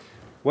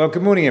Well,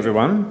 good morning,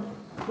 everyone.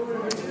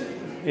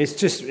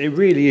 It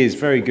really is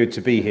very good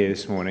to be here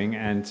this morning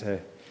and to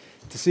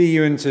see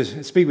you and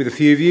to speak with a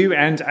few of you,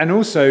 and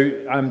also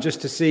just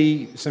to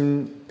see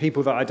some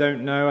people that I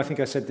don't know. I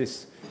think I said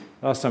this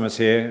last time I was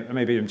here.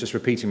 Maybe I'm just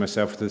repeating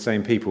myself to the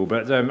same people,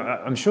 but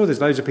I'm sure there's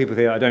loads of people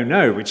here I don't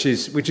know, which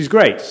is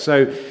great.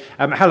 So,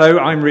 hello,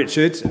 I'm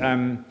Richard.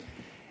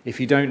 If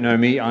you don't know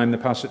me, I'm the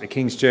pastor at the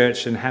King's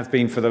Church and have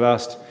been for the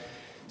last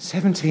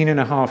 17 and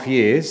a half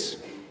years.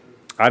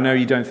 I know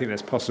you don't think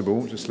that's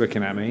possible, just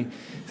looking at me.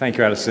 Thank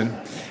you, Alison.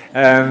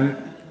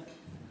 I've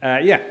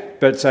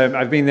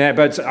been there,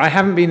 but I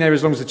haven't been there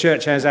as long as the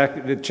church has.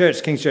 The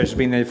church, King's Church, has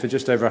been there for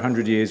just over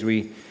 100 years.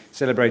 We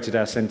celebrated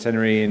our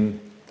centenary in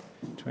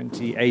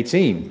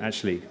 2018,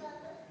 actually,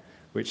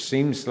 which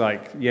seems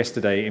like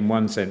yesterday in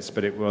one sense,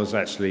 but it was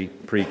actually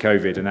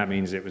pre-COVID, and that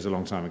means it was a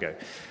long time ago.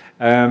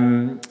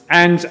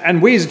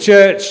 And we as a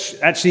church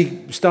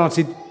actually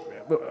started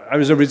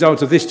as a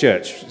result of this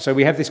church. So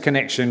we have this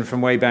connection from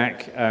way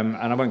back, and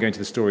I won't go into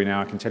the story now.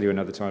 I can tell you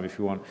another time if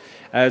you want.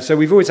 So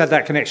we've always had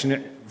that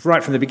connection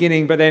right from the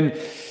beginning, but then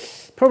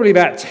probably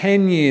about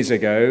 10 years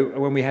ago,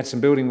 when we had some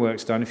building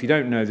works done, if you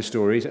don't know the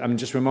story, I'm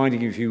just reminding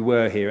you if you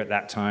were here at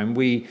that time,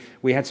 we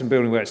had some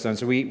building works done,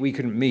 so we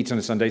couldn't meet on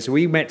a Sunday. So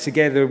we met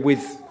together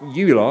with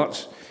you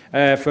lot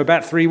for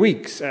about 3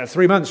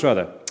 months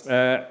rather,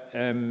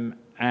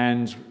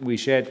 and we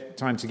shared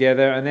time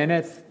together, and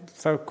then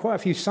for quite a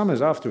few summers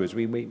afterwards,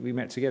 we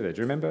met together. Do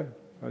you remember?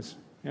 It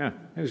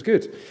was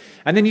good.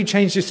 And then you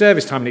changed your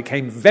service time, and it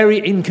became very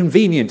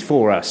inconvenient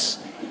for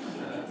us.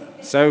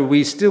 So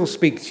we still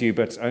speak to you,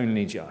 but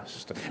only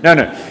just. No,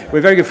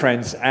 we're very good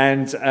friends,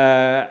 and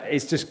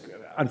it's just,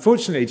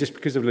 unfortunately, just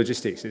because of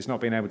logistics, it's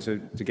not been able to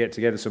get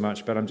together so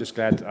much, but I'm just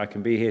glad I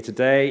can be here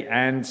today,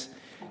 and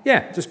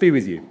just be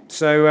with you.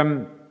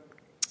 So,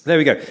 there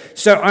we go.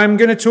 So I'm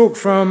going to talk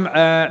from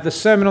the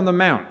Sermon on the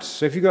Mount.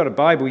 So if you've got a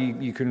Bible,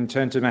 you can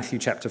turn to Matthew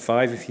chapter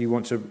 5 if you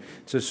want to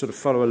sort of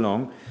follow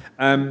along.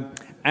 I'm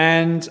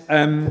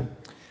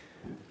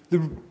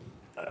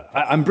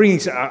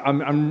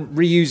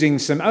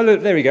reusing some. Oh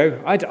look, there we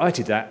go. I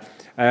did that.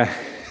 There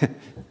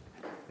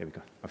we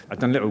go. I've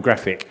done a little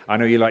graphic. I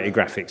know you like your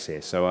graphics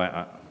here, so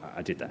I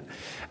did that.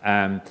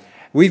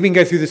 We've been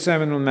going through the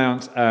Sermon on the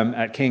Mount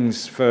at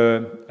King's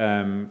for.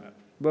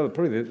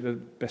 Probably the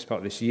best part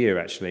of this year,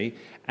 actually.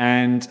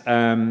 And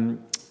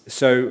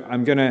so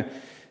I'm going to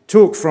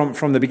talk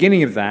from the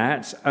beginning of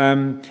that.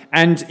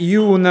 And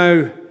you will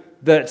know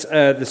that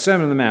the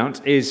Sermon on the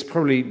Mount is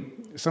probably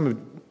some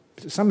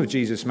of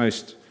Jesus'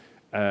 most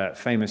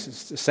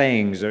famous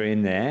sayings are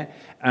in there.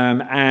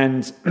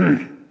 And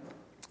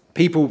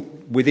people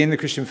within the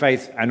Christian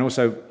faith and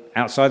also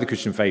outside the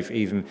Christian faith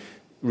even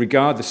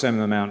regard the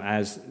Sermon on the Mount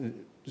as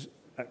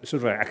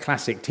sort of a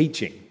classic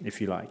teaching, if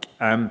you like.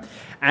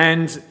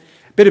 And a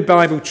bit of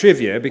Bible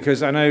trivia,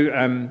 because I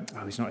know,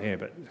 he's not here,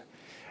 but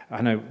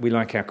I know we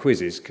like our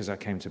quizzes, because I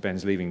came to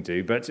Ben's leaving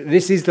do, but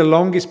this is the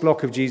longest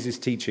block of Jesus'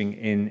 teaching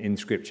in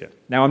Scripture.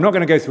 Now, I'm not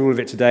going to go through all of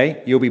it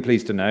today, you'll be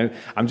pleased to know.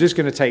 I'm just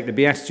going to take the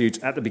Beatitudes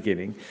at the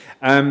beginning,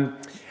 and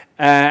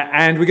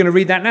we're going to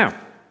read that now.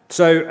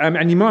 So,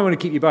 and you might want to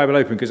keep your Bible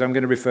open, because I'm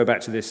going to refer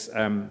back to this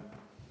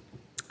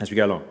as we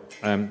go along.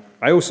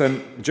 I also,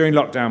 during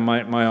lockdown,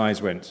 my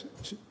eyes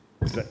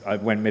I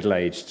went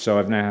middle-aged, so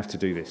I now have to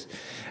do this.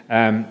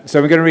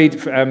 So we're going to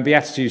read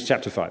Beatitudes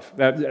chapter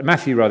 5.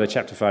 Matthew,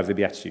 chapter 5, the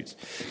Beatitudes.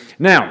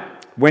 Now,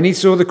 when he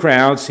saw the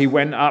crowds, he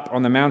went up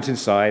on the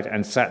mountainside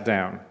and sat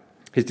down.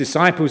 His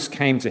disciples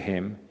came to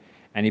him,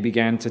 and he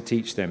began to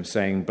teach them,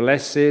 saying,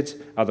 "Blessed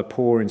are the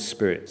poor in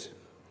spirit,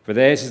 for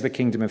theirs is the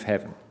kingdom of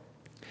heaven.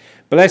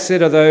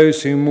 Blessed are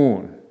those who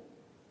mourn,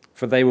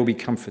 for they will be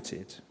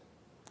comforted.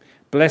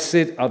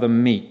 Blessed are the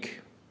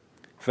meek,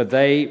 for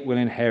they will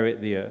inherit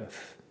the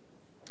earth.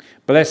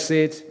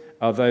 Blessed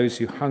are those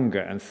who hunger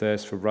and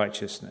thirst for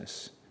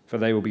righteousness, for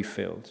they will be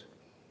filled.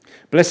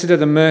 Blessed are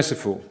the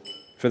merciful,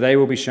 for they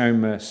will be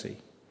shown mercy.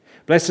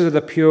 Blessed are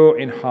the pure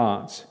in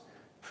heart,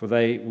 for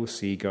they will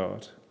see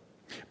God.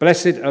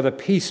 Blessed are the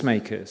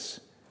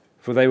peacemakers,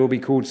 for they will be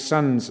called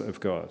sons of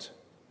God.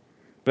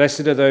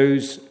 Blessed are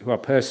those who are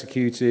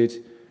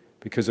persecuted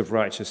because of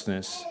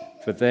righteousness,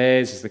 for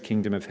theirs is the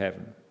kingdom of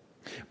heaven.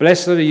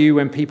 Blessed are you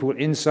when people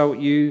insult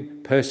you,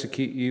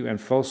 persecute you,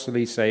 and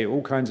falsely say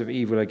all kinds of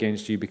evil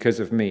against you because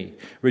of me.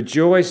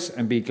 Rejoice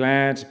and be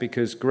glad,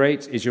 because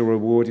great is your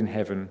reward in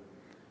heaven.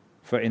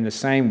 For in the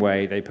same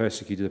way they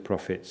persecuted the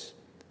prophets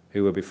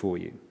who were before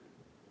you."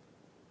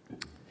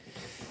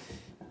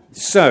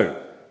 So,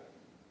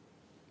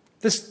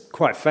 this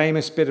quite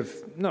famous bit of,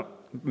 not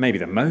maybe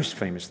the most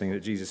famous thing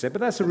that Jesus said,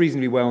 but that's a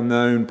reasonably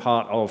well-known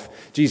part of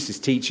Jesus'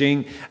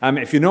 teaching.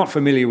 If you're not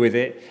familiar with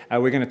it,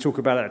 we're going to talk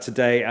about that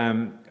today.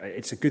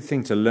 It's a good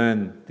thing to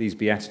learn these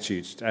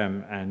Beatitudes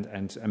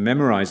and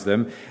memorize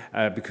them,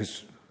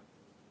 because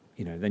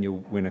then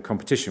you'll win a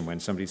competition when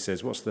somebody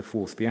says, "What's the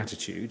fourth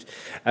Beatitude?"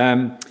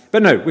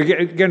 But no,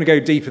 we're going to go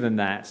deeper than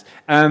that.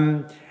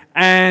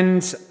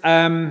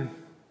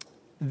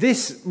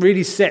 This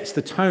really sets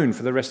the tone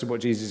for the rest of what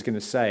Jesus is going to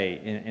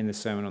say in the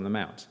Sermon on the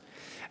Mount.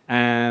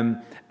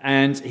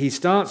 And he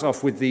starts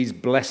off with these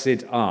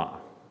blessed are.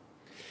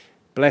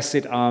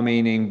 Blessed are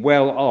meaning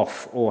well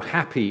off or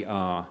happy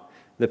are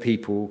the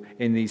people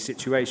in these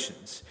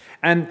situations.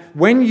 And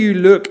when you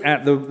look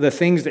at the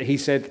things that he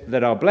said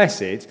that are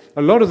blessed,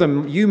 a lot of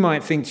them you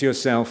might think to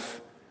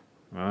yourself,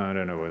 I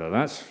don't know whether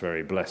that's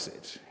very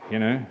blessed,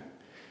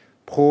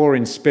 Poor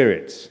in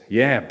spirit.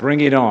 Yeah,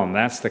 bring it on.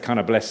 That's the kind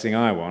of blessing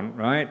I want,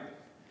 right?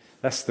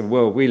 That's the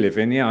world we live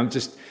in. Yeah,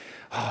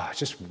 I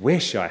just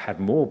wish I had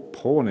more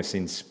poorness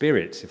in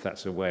spirit, if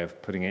that's a way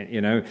of putting it,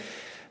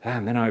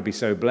 and then I would be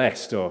so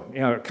blessed.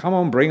 Or, come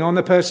on, bring on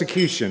the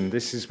persecution.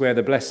 This is where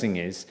the blessing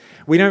is.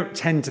 We don't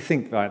tend to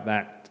think like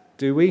that,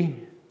 do we?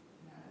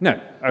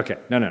 No. Okay.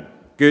 No.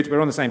 Good.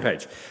 We're on the same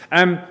page.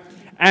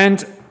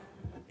 And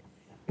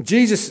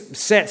Jesus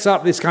sets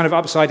up this kind of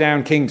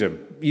upside-down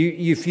kingdom.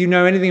 If you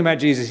know anything about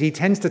Jesus, he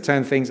tends to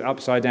turn things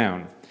upside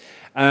down.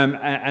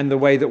 And the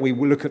way that we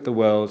look at the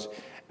world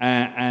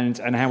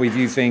and how we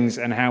view things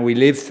and how we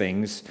live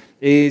things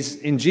is,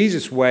 in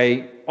Jesus'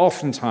 way,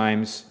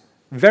 oftentimes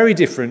very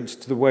different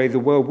to the way the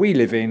world we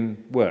live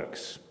in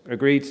works.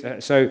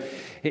 Agreed? So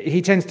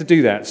he tends to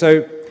do that.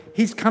 So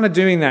he's kind of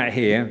doing that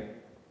here.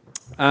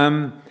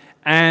 And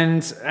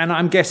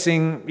I'm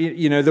guessing,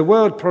 the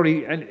world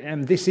probably,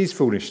 and this is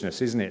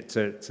foolishness, isn't it,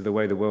 to the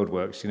way the world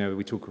works.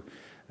 We talk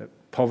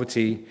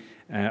poverty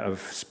of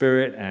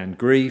spirit and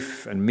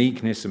grief and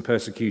meekness and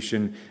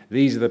persecution.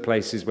 These are the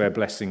places where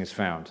blessing is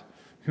found.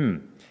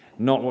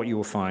 Not what you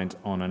will find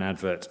on an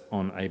advert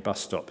on a bus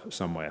stop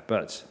somewhere.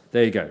 But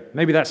there you go.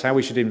 Maybe that's how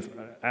we should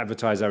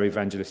advertise our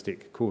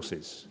evangelistic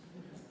courses.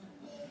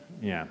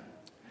 Yeah.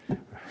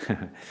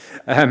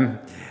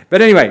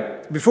 But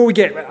anyway, before we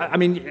get,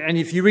 and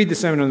if you read the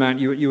Sermon on the Mount,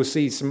 you'll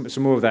see some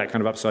more of that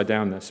kind of upside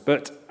downness.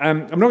 But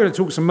I'm not going to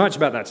talk so much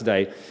about that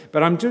today,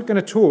 but I'm just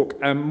going to talk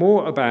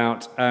more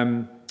about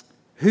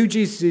who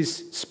Jesus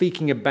is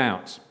speaking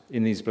about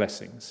in these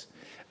blessings.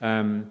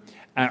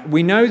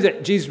 We know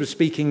that Jesus was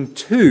speaking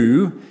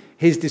to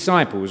his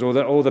disciples,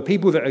 or the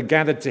people that are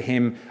gathered to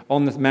him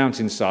on the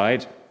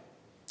mountainside.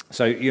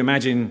 So you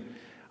imagine,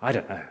 I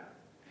don't know,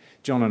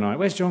 John and I.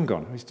 Where's John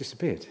gone? Oh, he's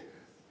disappeared.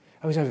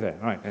 Oh, he's over there.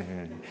 Right.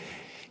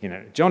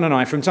 John and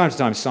I, from time to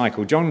time,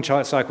 cycle. John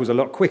cycles a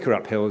lot quicker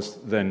up hills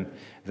than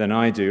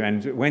I do.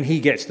 And when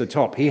he gets to the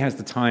top, he has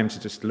the time to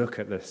just look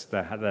at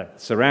the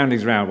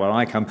surroundings around while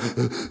I come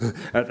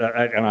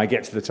and I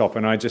get to the top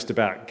and I just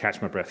about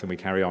catch my breath and we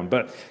carry on.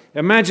 But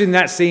imagine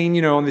that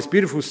scene, on this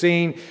beautiful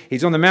scene.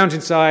 He's on the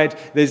mountainside.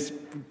 There's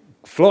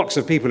flocks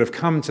of people have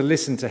come to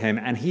listen to him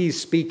and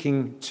he's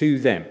speaking to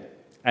them.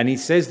 And he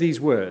says these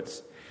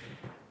words.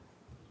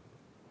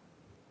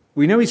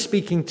 We know he's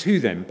speaking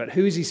to them, but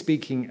who is he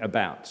speaking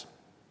about?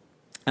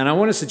 And I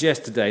want to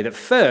suggest today that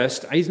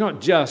first, he's not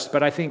just,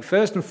 but I think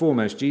first and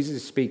foremost, Jesus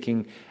is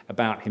speaking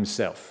about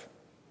himself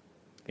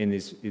in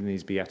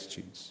these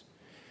Beatitudes.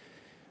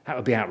 That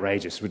would be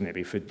outrageous, wouldn't it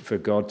be, for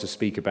God to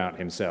speak about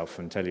himself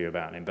and tell you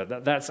about him?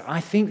 But I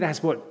think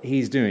that's what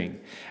he's doing.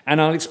 And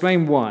I'll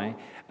explain why.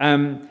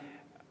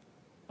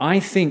 I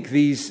think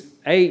these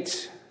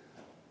 8,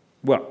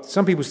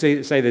 some people say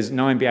there's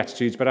 9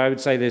 Beatitudes, but I would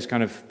say there's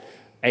kind of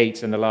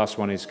 8, and the last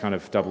one is kind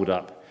of doubled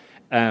up.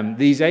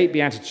 These 8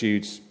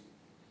 Beatitudes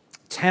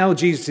tell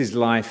Jesus'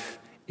 life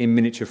in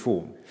miniature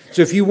form.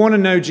 So if you want to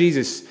know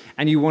Jesus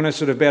and you want to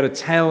sort of be able to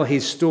tell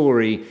his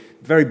story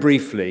very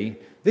briefly,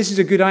 this is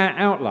a good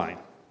outline.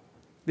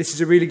 This is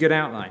a really good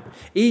outline.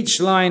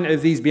 Each line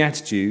of these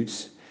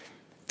Beatitudes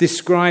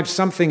describes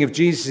something of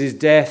Jesus'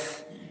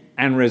 death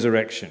and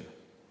resurrection.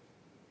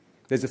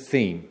 There's a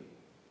theme.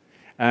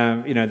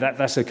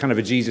 That's a kind of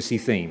a Jesus-y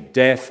theme,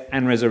 death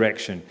and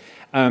resurrection.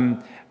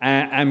 And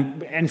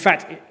in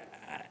fact,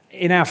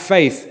 in our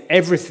faith,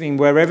 everything,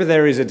 wherever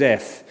there is a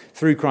death,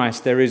 through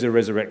Christ, there is a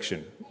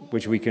resurrection,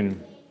 which we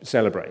can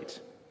celebrate.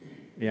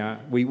 Yeah,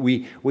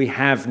 we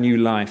have new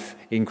life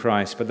in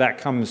Christ, but that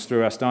comes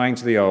through us dying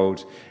to the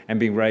old and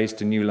being raised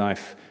to new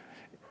life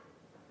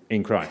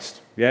in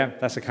Christ. Yeah,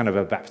 that's a kind of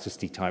a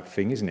Baptist-y type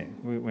thing, isn't it?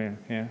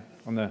 We're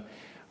on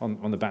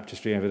the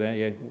baptistry over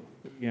there.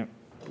 Yeah,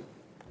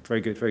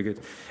 very good, very good.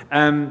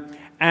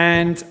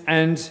 And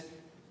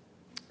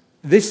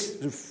this,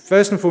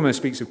 first and foremost,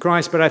 speaks of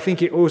Christ, but I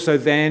think it also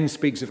then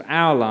speaks of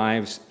our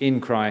lives in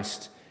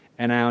Christ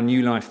and our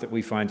new life that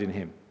we find in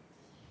him.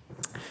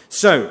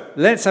 So,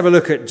 let's have a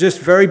look at, just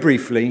very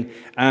briefly,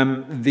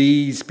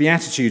 these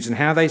Beatitudes and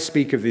how they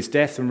speak of this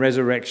death and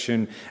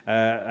resurrection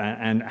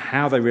and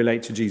how they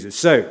relate to Jesus.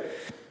 So,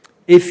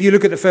 if you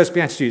look at the first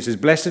Beatitude, it says,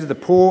 "Blessed are the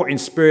poor in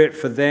spirit,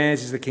 for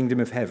theirs is the kingdom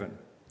of heaven."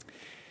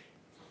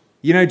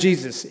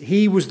 Jesus,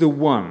 he was the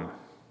one,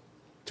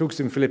 talks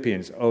in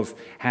Philippians, of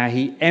how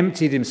he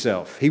emptied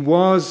himself. He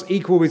was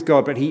equal with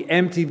God, but he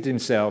emptied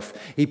himself.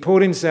 He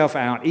poured himself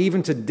out,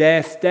 even to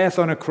death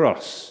on a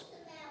cross.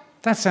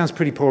 That sounds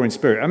pretty poor in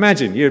spirit.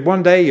 Imagine,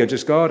 one day you're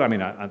just God.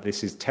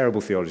 This is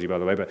terrible theology, by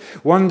the way, but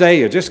one day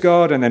you're just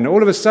God, and then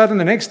all of a sudden,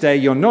 the next day,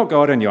 you're not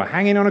God, and you're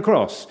hanging on a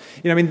cross.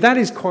 That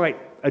is quite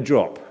a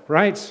drop,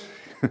 right?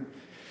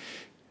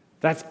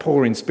 That's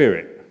poor in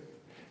spirit.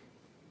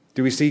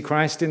 Do we see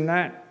Christ in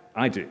that?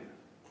 I do.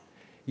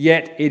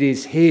 Yet it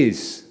is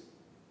his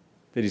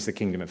that is the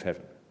kingdom of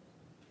heaven.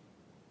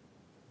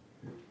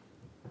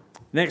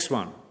 Next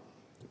one.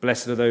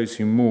 Blessed are those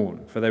who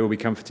mourn, for they will be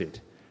comforted.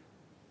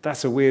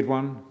 That's a weird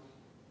one.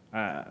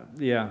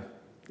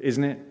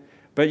 Isn't it?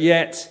 But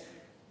yet,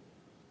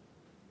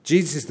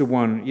 Jesus is the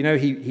one. You know,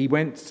 he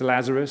went to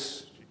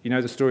Lazarus. You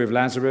know the story of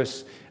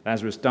Lazarus.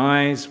 Lazarus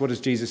dies. What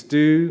does Jesus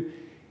do?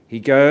 He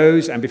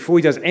goes, and before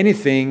he does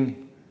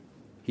anything,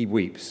 he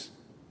weeps.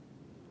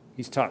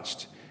 He's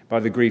touched by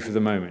the grief of the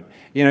moment.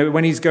 You know,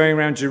 when he's going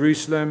around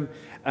Jerusalem,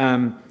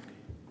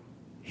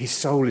 his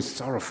soul is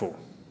sorrowful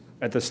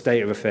at the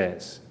state of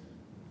affairs.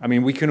 I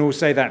mean, we can all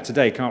say that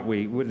today, can't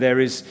we? There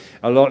is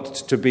a lot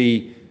to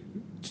be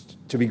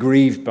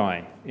grieved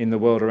by in the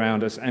world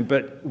around us,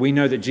 but we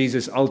know that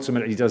Jesus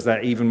ultimately does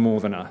that even more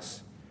than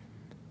us.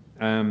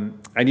 And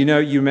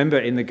you remember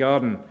in the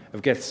Garden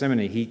of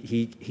Gethsemane,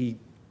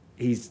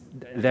 he's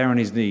there on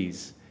his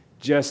knees,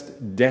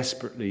 just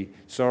desperately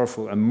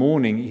sorrowful and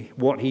mourning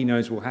what he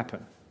knows will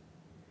happen.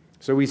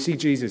 So we see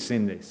Jesus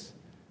in this,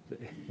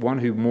 one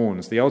who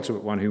mourns, the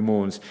ultimate one who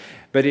mourns,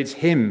 but it's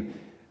him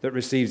that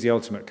receives the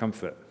ultimate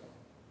comfort.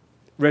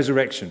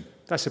 Resurrection,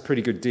 that's a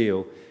pretty good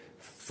deal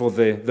for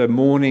the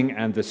mourning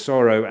and the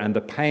sorrow and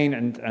the pain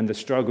and the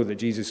struggle that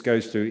Jesus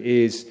goes through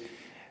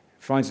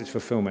finds its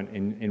fulfillment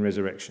in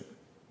resurrection.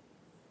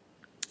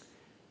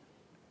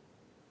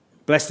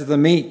 Blessed are the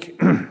meek,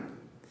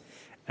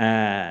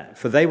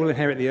 for they will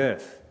inherit the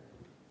earth.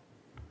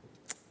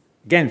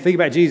 Again, think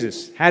about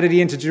Jesus. How did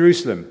he enter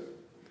Jerusalem?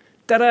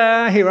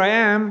 Ta-da, here I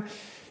am.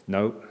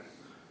 No,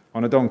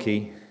 on a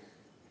donkey.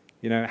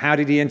 You know, how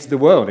did he enter the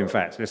world, in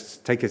fact? Let's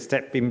take a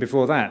step even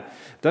before that.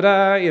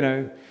 Ta-da,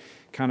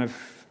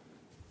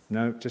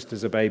 just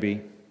as a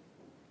baby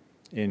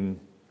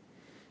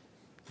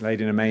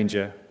laid in a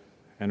manger,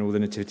 and all the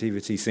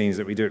nativity scenes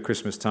that we do at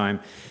Christmas time.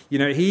 You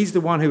know, he's the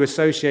one who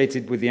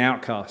associated with the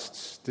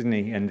outcasts, didn't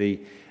he?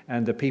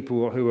 And the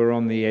people who were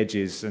on the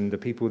edges, and the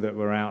people that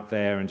were out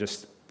there and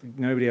just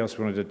nobody else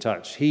wanted to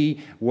touch.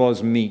 He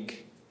was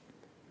meek.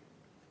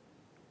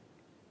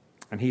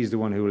 And he's the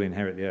one who will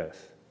inherit the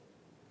earth.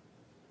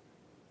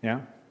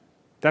 Yeah?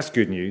 That's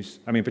good news.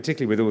 I mean,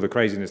 particularly with all the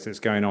craziness that's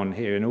going on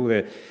here and all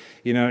the,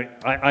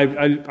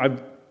 I'm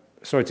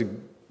sorry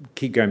to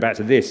keep going back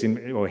to this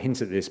or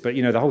hint at this, but,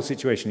 the whole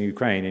situation in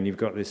Ukraine, and you've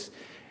got this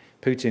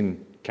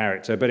Putin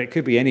character, but it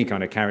could be any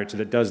kind of character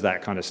that does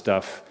that kind of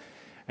stuff,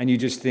 and you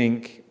just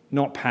think,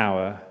 not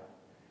power,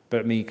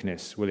 but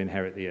meekness will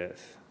inherit the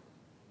earth.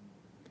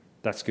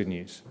 That's good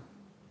news.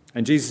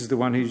 And Jesus is the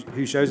one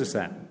who shows us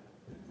that.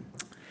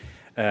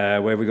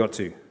 Where have we got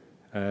to?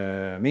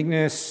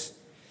 Meekness.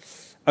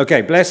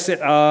 Okay, blessed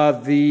are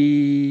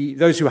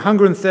those who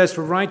hunger and thirst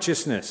for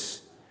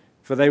righteousness,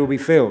 for they will be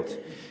filled.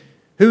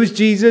 Who is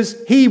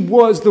Jesus? He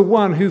was the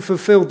one who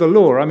fulfilled the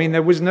law. I mean,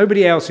 there was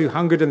nobody else who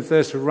hungered and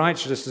thirsted for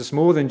righteousness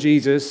more than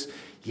Jesus.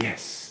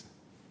 Yes.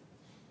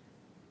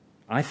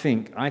 I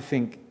think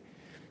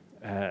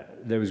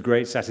there was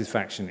great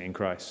satisfaction in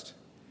Christ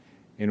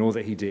in all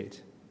that he did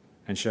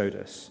and showed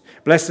us.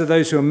 Blessed are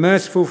those who are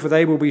merciful, for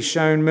they will be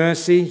shown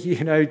mercy.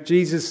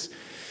 Jesus,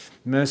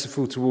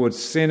 merciful towards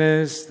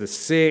sinners, the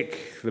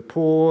sick, the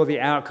poor, the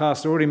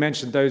outcast. I already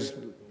mentioned those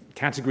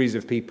categories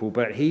of people,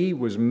 but he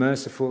was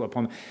merciful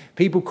upon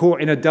people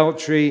caught in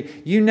adultery.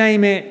 You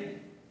name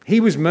it, he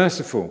was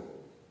merciful.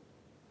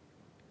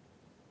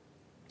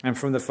 And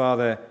from the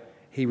Father,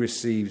 he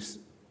receives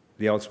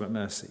the ultimate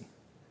mercy.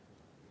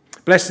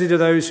 Blessed are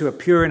those who are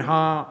pure in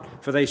heart,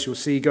 for they shall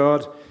see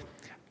God.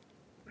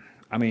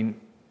 I mean,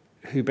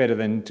 who better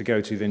to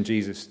go to than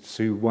Jesus,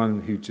 to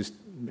one who just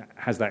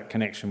has that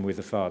connection with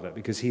the Father,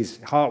 because his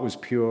heart was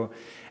pure,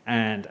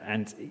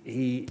 and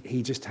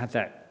he just had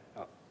that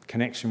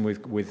connection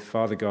with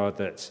Father God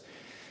that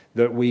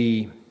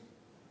we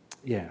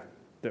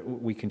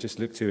can just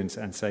look to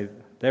and say,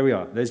 there we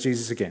are, there's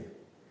Jesus again.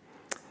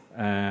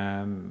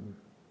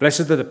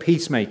 Blessed are the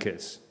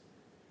peacemakers,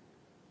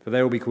 for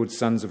they will be called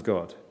sons of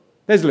God.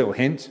 There's a little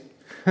hint.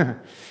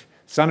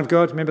 Son of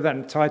God, remember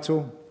that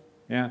title?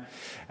 Yeah.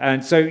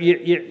 And so,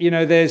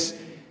 there's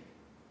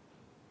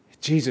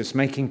Jesus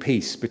making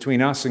peace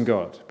between us and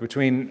God,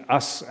 between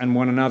us and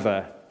one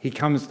another. He's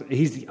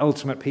the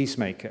ultimate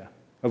peacemaker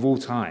of all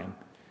time.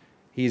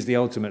 He is the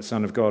ultimate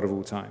Son of God of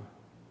all time.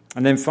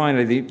 And then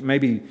finally,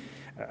 maybe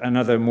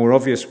another more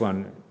obvious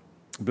one,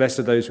 blessed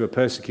are those who are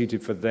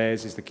persecuted, for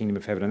theirs is the kingdom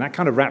of heaven. And that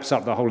kind of wraps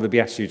up the whole of the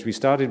Beatitudes. We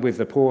started with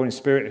the poor in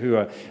spirit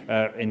who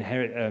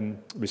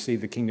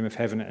receive the kingdom of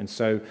heaven, and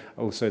so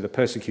also the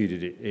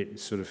persecuted. It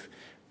sort of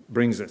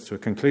brings us to a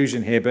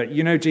conclusion here. But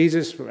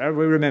Jesus, we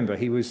remember,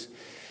 he was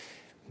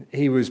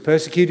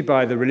persecuted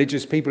by the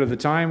religious people of the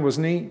time,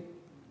 wasn't he?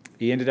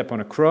 He ended up on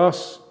a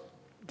cross,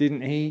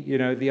 didn't he?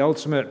 The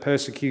ultimate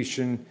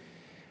persecution,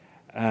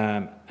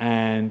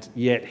 and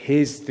yet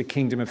his the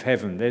kingdom of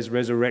heaven. There's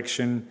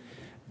resurrection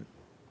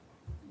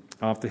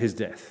after his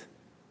death.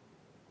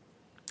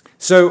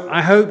 So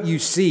I hope you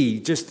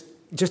see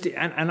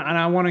and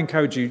I want to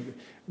encourage you,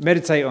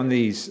 meditate on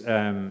these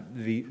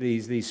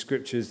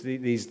scriptures,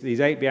 these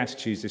 8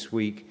 Beatitudes this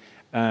week,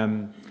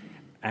 and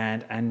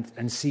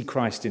see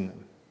Christ in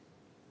them.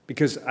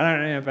 Because I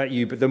don't know about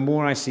you, but the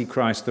more I see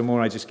Christ, the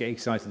more I just get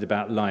excited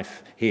about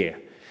life here.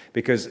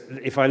 Because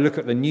if I look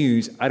at the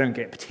news, I don't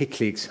get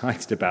particularly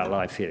excited about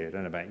life here. I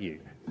don't know about you.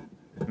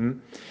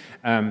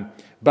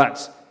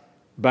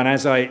 But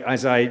as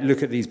I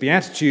look at these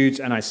Beatitudes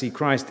and I see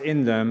Christ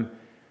in them,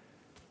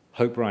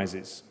 hope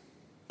rises,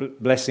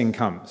 blessing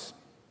comes.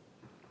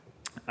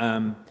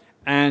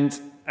 And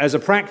as a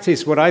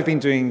practice, what I've been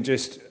doing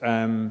just,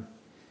 I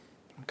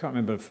can't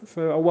remember,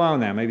 for a while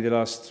now, maybe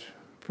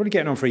probably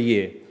getting on for a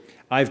year,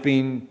 I've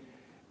been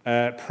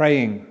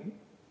praying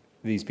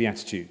these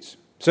Beatitudes.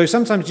 So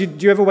sometimes, do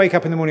you ever wake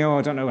up in the morning,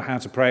 I don't know how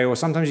to pray, or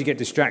sometimes you get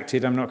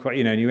distracted, I'm not quite,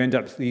 and you end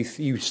up,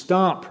 you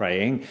start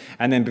praying,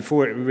 and then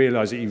before you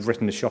realise that you've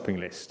written a shopping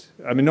list.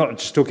 I mean, not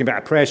just talking about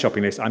a prayer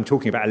shopping list, I'm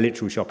talking about a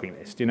literal shopping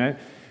list,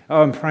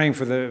 Oh, I'm praying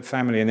for the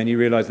family, and then you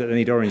realise that they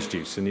need orange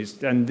juice, and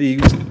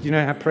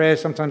how prayer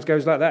sometimes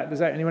goes like that?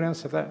 Does anyone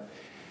else have that?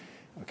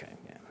 Okay,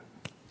 yeah.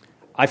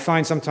 I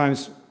find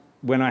sometimes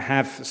when I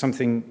have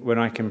something when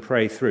I can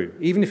pray through,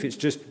 even if it's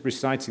just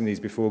reciting these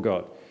before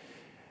God,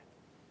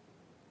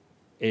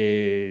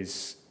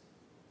 it's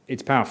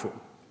powerful.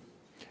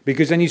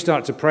 Because then you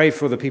start to pray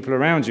for the people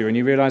around you and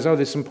you realise,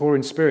 there's some poor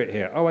in spirit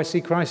here. I see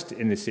Christ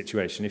in this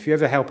situation. If you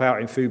ever help out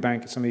in food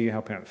bank, some of you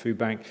help out in food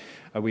bank,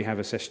 we have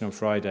a session on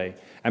Friday.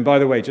 And by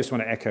the way, just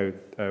want to echo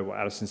what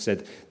Alison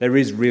said, there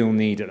is real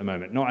need at the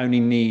moment. Not only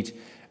need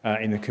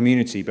in the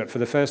community, but for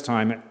the first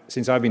time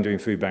since I've been doing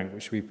food bank,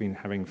 which we've been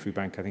having food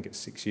bank, I think it's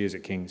 6 years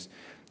at King's,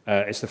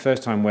 it's the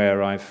first time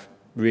where I've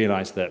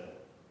realised that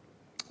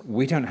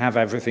we don't have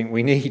everything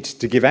we need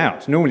to give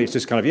out. Normally it's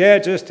just kind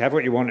of, just have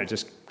what you want. It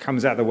just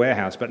comes out of the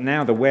warehouse. But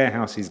now the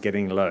warehouse is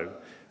getting low,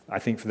 I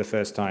think for the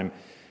first time,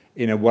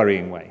 in a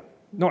worrying way.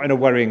 Not in a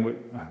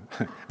worrying,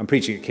 I'm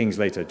preaching at King's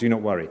later, do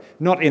not worry.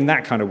 Not in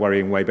that kind of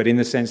worrying way, but in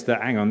the sense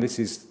that, hang on,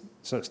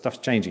 stuff's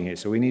changing here.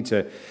 So we need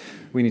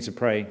to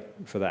pray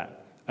for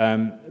that.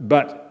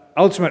 But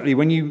ultimately,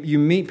 when you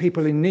meet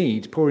people in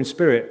need, poor in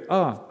spirit,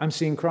 I'm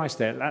seeing Christ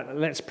there.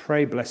 Let's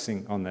pray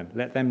blessing on them.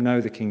 Let them know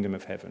the kingdom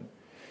of heaven.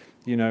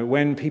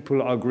 When people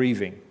are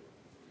grieving,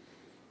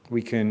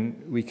 we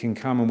can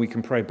come and we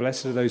can pray,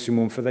 blessed are those who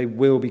mourn, for they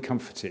will be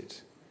comforted.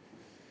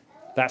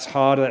 That's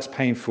hard, that's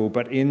painful,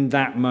 but in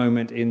that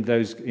moment, in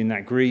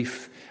that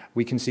grief,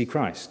 we can see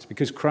Christ,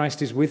 because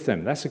Christ is with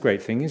them. That's a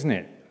great thing, isn't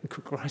it?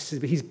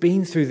 He's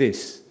been through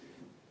this,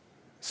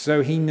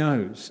 so he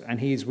knows, and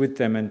he is with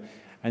them,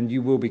 and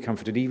you will be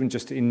comforted. Even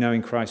just in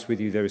knowing Christ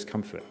with you, there is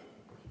comfort.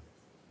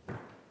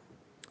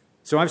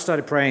 So I've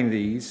started praying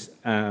these,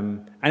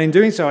 and in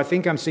doing so, I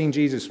think I'm seeing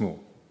Jesus more.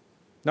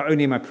 Not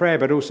only in my prayer,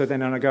 but also then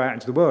when I go out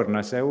into the world and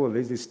I say,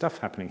 there's this stuff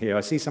happening here.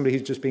 I see somebody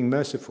who's just being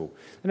merciful.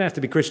 They don't have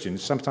to be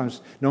Christians.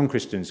 Sometimes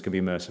non-Christians can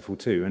be merciful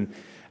too.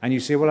 And you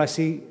say, I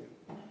see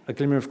a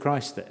glimmer of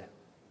Christ there.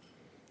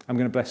 I'm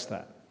going to bless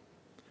that.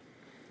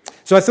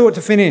 So I thought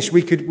to finish,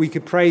 we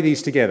could pray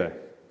these together.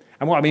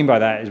 And what I mean by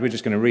that is we're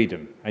just going to read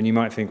them. And you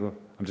might think,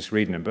 I'm just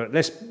reading them. But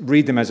let's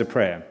read them as a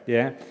prayer,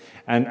 yeah?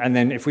 And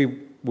then if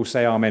we'll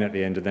say amen at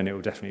the end, and then it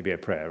will definitely be a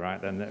prayer,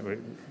 right?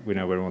 Then we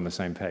know we're on the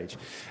same page.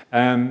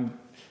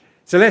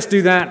 So let's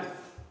do that,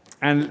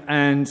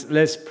 and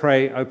let's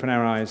pray, open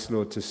our eyes,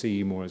 Lord, to see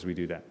you more as we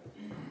do that.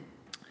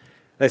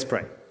 Let's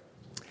pray.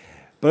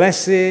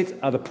 Blessed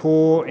are the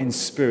poor in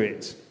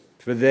spirit,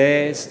 for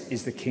theirs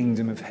is the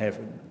kingdom of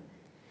heaven.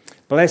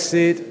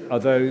 Blessed are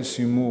those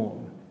who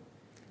mourn,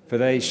 for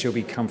they shall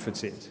be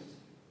comforted.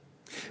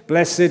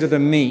 Blessed are the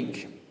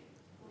meek,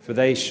 for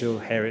they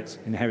shall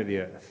inherit the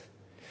earth.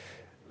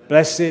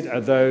 Blessed are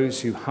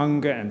those who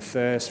hunger and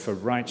thirst for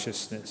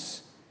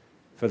righteousness,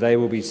 for they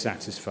will be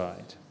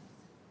satisfied.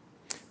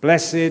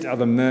 Blessed are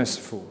the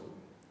merciful,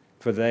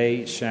 for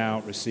they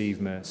shall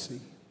receive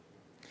mercy.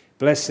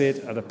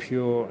 Blessed are the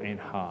pure in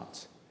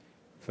heart,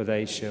 for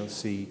they shall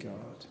see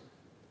God.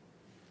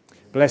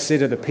 Blessed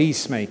are the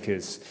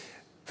peacemakers,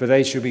 for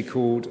they shall be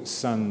called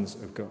sons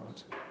of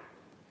God.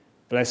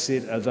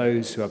 Blessed are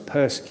those who are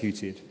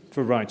persecuted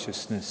for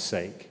righteousness'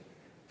 sake,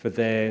 for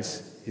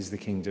theirs is the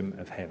kingdom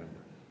of heaven.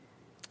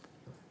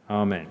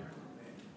 Amen.